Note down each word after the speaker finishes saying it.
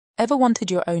Ever wanted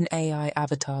your own AI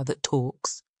avatar that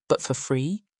talks, but for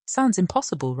free? Sounds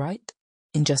impossible, right?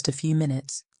 In just a few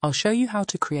minutes, I'll show you how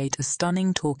to create a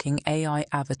stunning talking AI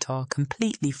avatar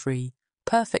completely free,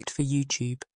 perfect for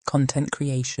YouTube, content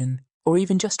creation, or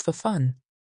even just for fun.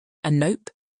 And nope,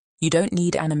 you don't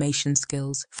need animation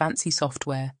skills, fancy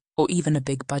software, or even a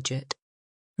big budget.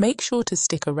 Make sure to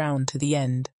stick around to the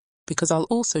end, because I'll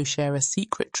also share a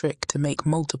secret trick to make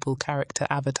multiple character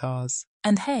avatars.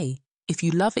 And hey, if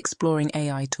you love exploring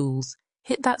AI tools,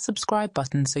 hit that subscribe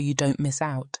button so you don't miss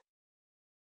out.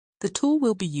 The tool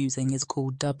we'll be using is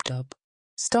called DupDub.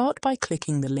 Start by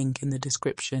clicking the link in the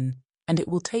description, and it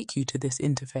will take you to this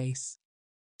interface.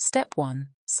 Step 1.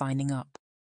 Signing up.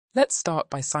 Let's start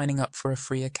by signing up for a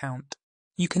free account.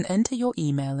 You can enter your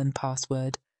email and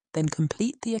password, then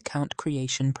complete the account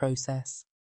creation process,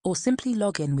 or simply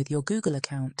log in with your Google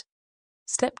account.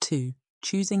 Step 2.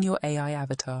 Choosing your AI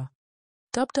avatar.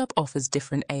 DupDub offers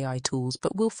different AI tools,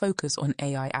 but we'll focus on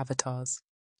AI avatars.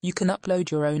 You can upload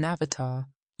your own avatar,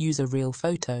 use a real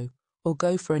photo, or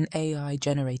go for an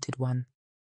AI-generated one.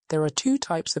 There are 2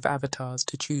 types of avatars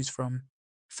to choose from.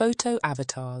 Photo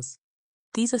avatars.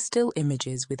 These are still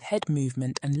images with head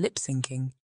movement and lip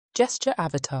syncing. Gesture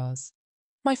avatars.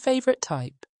 My favorite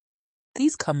type.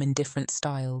 These come in different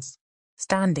styles.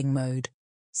 Standing mode.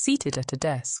 Seated at a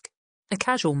desk. A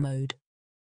casual mode.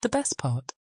 The best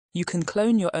part. You can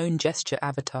clone your own gesture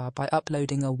avatar by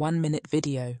uploading a 1-minute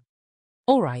video.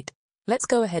 Alright, let's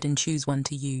go ahead and choose one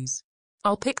to use.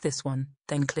 I'll pick this one,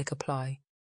 then click Apply.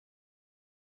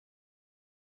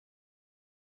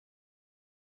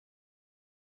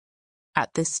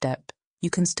 At this step, you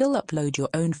can still upload your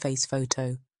own face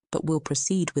photo, but we'll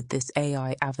proceed with this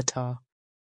AI avatar.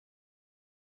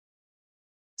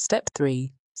 Step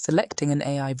 3. Selecting an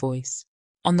AI voice.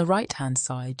 On the right-hand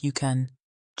side, you can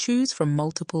choose from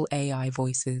multiple AI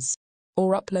voices,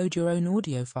 or upload your own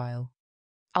audio file.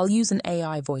 I'll use an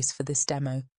AI voice for this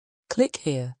demo. Click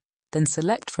here, then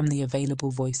select from the available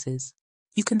voices.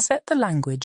 You can set the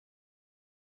language,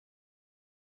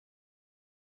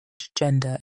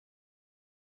 gender,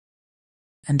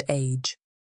 and age.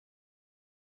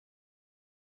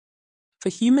 For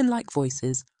human-like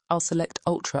voices, I'll select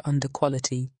Ultra under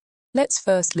Quality. Let's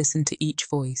first listen to each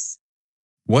voice.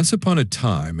 Once upon a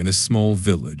time in a small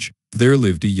village, there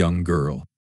lived a young girl.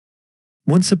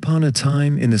 Once upon a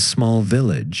time in a small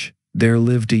village, there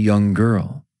lived a young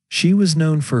girl. She was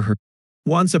known for her...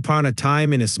 Once upon a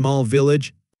time in a small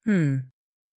village...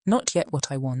 Not yet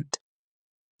what I want.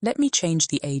 Let me change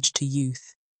the age to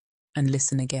youth, and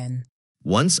listen again.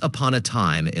 Once upon a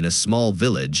time in a small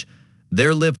village,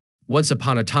 there lived... Once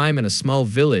upon a time in a small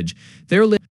village, there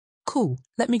lived... Cool,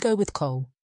 let me go with Cole.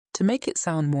 To make it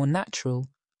sound more natural,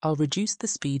 I'll reduce the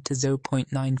speed to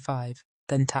 0.95,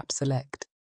 then tap Select.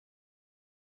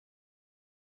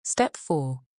 Step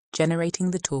 4.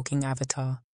 Generating the talking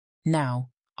avatar. Now,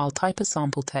 I'll type a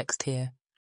sample text here.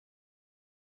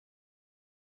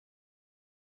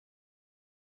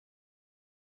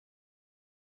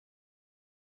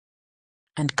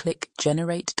 And click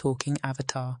Generate Talking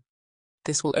Avatar.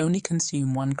 This will only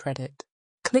consume 1 credit.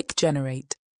 Click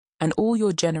Generate, and all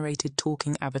your generated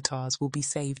talking avatars will be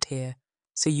saved here,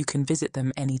 so you can visit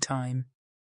them anytime.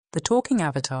 The talking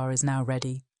avatar is now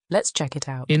ready. Let's check it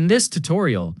out. In this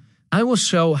tutorial, I will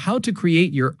show how to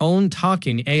create your own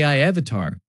talking AI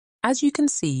avatar. As you can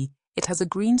see, it has a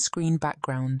green screen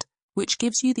background, which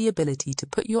gives you the ability to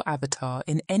put your avatar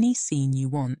in any scene you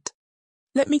want.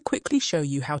 Let me quickly show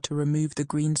you how to remove the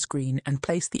green screen and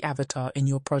place the avatar in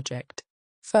your project.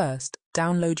 First,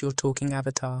 download your talking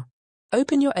avatar.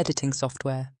 Open your editing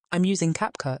software. I'm using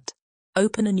CapCut.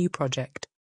 Open a new project.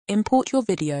 Import your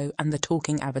video and the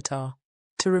talking avatar.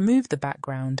 To remove the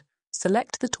background,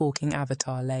 select the talking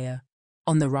avatar layer.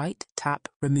 On the right, tap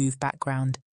Remove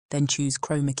Background, then choose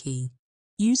Chroma Key.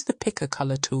 Use the Pick a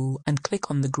Color tool and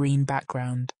click on the green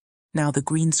background. Now the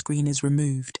green screen is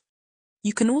removed.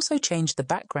 You can also change the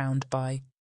background by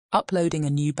uploading a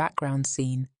new background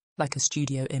scene, like a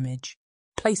studio image,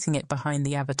 placing it behind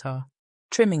the avatar,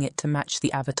 trimming it to match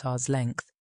the avatar's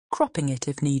length, cropping it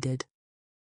if needed.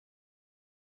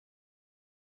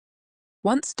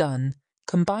 Once done,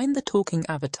 combine the talking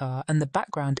avatar and the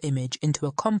background image into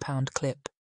a compound clip.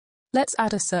 Let's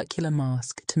add a circular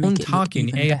mask to make it look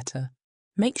even better.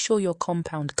 Make sure your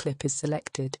compound clip is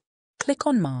selected. Click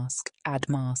on Mask, Add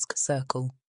Mask,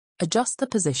 Circle. Adjust the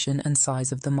position and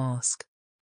size of the mask.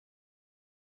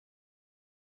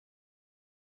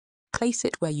 Place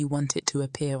it where you want it to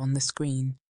appear on the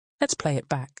screen. Let's play it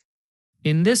back.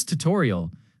 In this tutorial,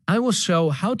 I will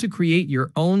show how to create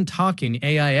your own talking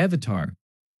AI avatar.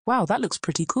 Wow, that looks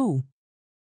pretty cool.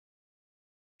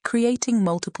 Creating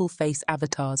multiple face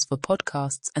avatars for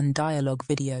podcasts and dialogue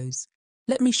videos.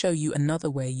 Let me show you another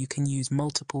way you can use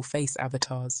multiple face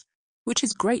avatars, which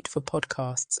is great for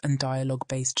podcasts and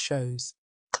dialogue-based shows.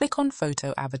 Click on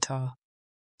Photo Avatar.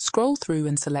 Scroll through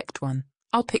and select one.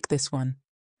 I'll pick this one.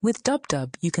 With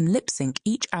DupDub, you can lip-sync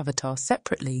each avatar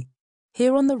separately.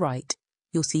 Here on the right,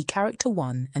 you'll see Character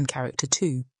 1 and Character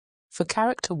 2. For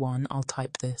Character 1, I'll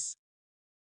type this.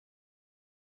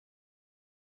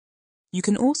 You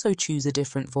can also choose a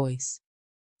different voice.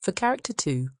 For Character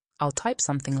 2, I'll type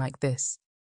something like this.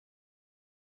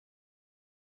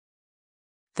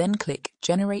 Then click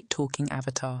Generate Talking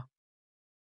Avatar.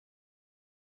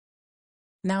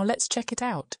 Now let's check it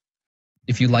out.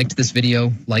 If you liked this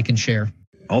video, like and share.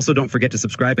 Also, don't forget to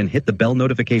subscribe and hit the bell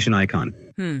notification icon.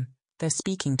 They're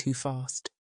speaking too fast.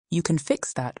 You can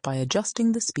fix that by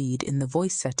adjusting the speed in the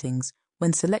voice settings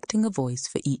when selecting a voice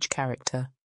for each character.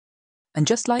 And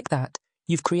just like that,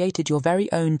 you've created your very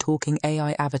own talking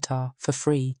AI avatar for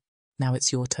free. Now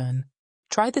it's your turn.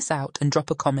 Try this out and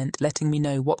drop a comment letting me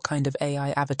know what kind of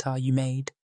AI avatar you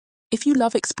made. If you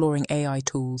love exploring AI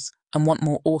tools and want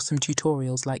more awesome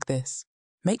tutorials like this,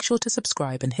 make sure to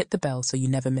subscribe and hit the bell so you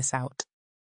never miss out.